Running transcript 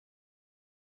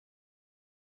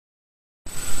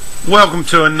Welcome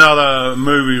to another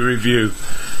movie review.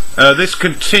 This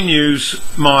continues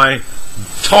my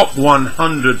top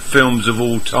 100 films of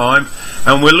all time,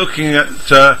 and we're looking at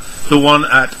the one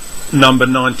at number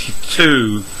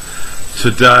 92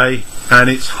 today, and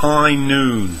it's High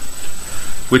Noon,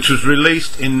 which was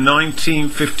released in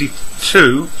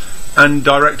 1952 and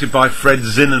directed by Fred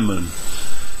Zinnemann.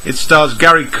 It stars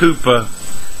Gary Cooper,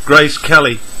 Grace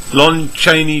Kelly, Lon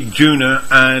Chaney Jr.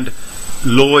 and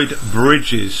Lloyd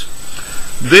Bridges.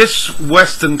 This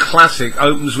Western classic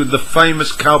opens with the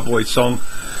famous cowboy song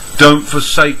 "Don't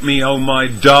Forsake Me, Oh My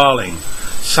Darling,"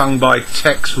 sung by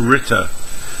Tex Ritter,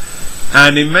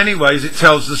 and in many ways it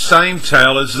tells the same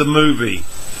tale as the movie,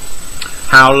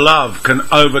 how love can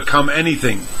overcome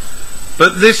anything.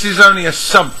 But this is only a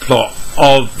subplot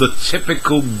of the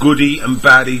typical goody and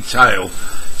baddie tale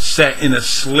set in a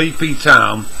sleepy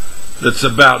town that's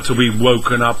about to be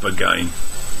woken up again.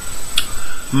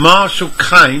 Marshall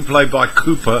Kane, played by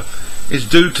Cooper, is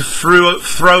due to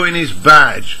throw in his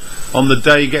badge on the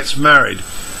day he gets married,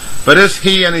 but as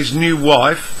he and his new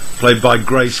wife, played by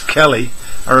Grace Kelly,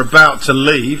 are about to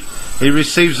leave, he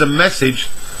receives a message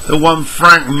that one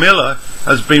Frank Miller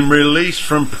has been released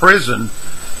from prison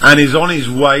and is on his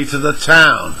way to the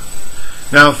town.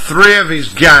 Now, 3 of his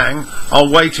gang are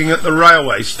waiting at the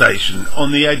railway station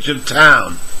on the edge of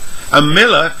town, and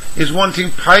Miller is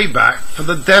wanting payback for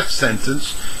the death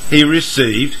sentence he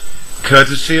received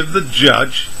courtesy of the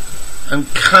judge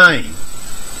and Kane.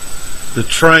 The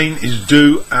train is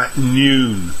due at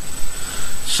noon.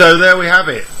 So there we have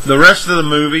it. The rest of the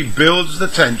movie builds the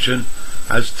tension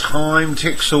as time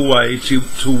ticks away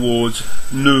towards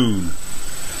noon.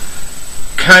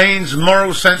 Kane's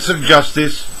moral sense of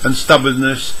justice and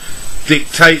stubbornness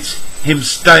dictates him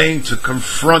staying to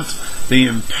confront the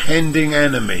impending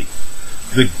enemy.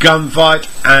 The gunfight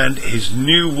and his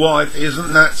new wife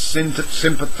isn't that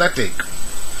sympathetic.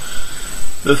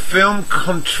 The film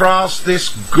contrasts this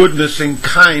goodness in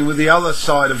Kane with the other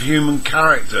side of human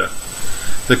character,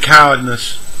 the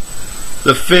cowardness,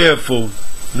 the fearful,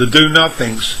 the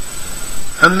do-nothings,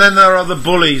 and then there are the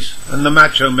bullies and the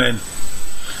macho men.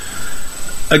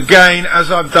 Again,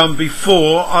 as I've done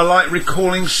before, I like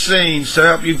recalling scenes to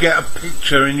help you get a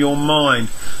picture in your mind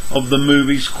of the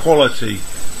movie's quality.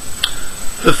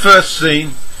 The first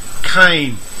scene,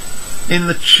 Kane in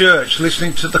the church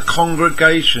listening to the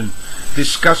congregation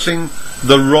discussing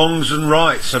the wrongs and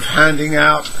rights of handing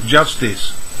out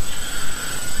justice.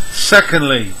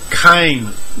 Secondly,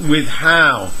 Kane with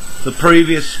Hal, the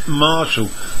previous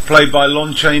marshal, played by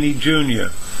Lon Chaney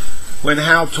Jr., when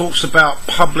Hal talks about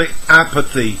public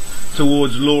apathy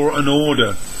towards law and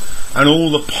order and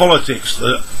all the politics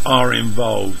that are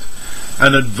involved,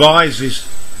 and advises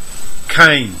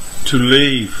Kane to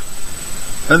leave.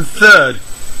 And third,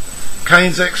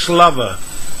 Kane's ex-lover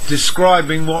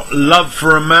describing what love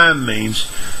for a man means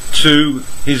to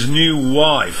his new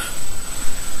wife.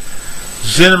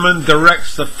 Zinnemann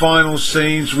directs the final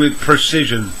scenes with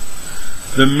precision.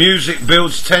 The music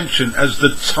builds tension as the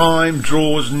time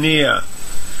draws near.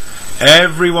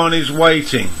 Everyone is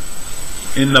waiting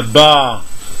in the bar,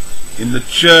 in the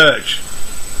church,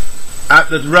 at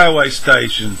the railway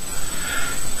station,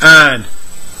 and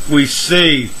we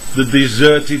see the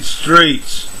deserted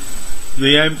streets,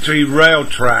 the empty rail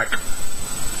track.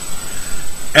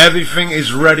 Everything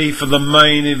is ready for the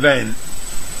main event.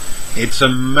 It's a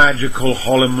magical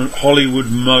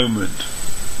Hollywood moment.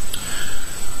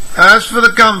 As for the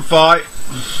gunfight,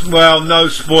 well, no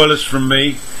spoilers from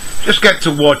me. Just get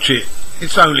to watch it.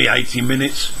 It's only 80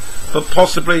 minutes, but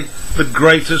possibly the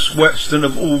greatest Western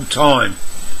of all time.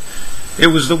 It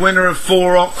was the winner of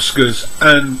 4 Oscars,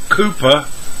 and Cooper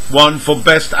won for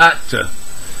Best Actor.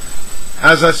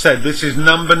 As I said, this is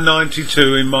number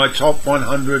 92 in my top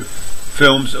 100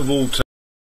 films of all time.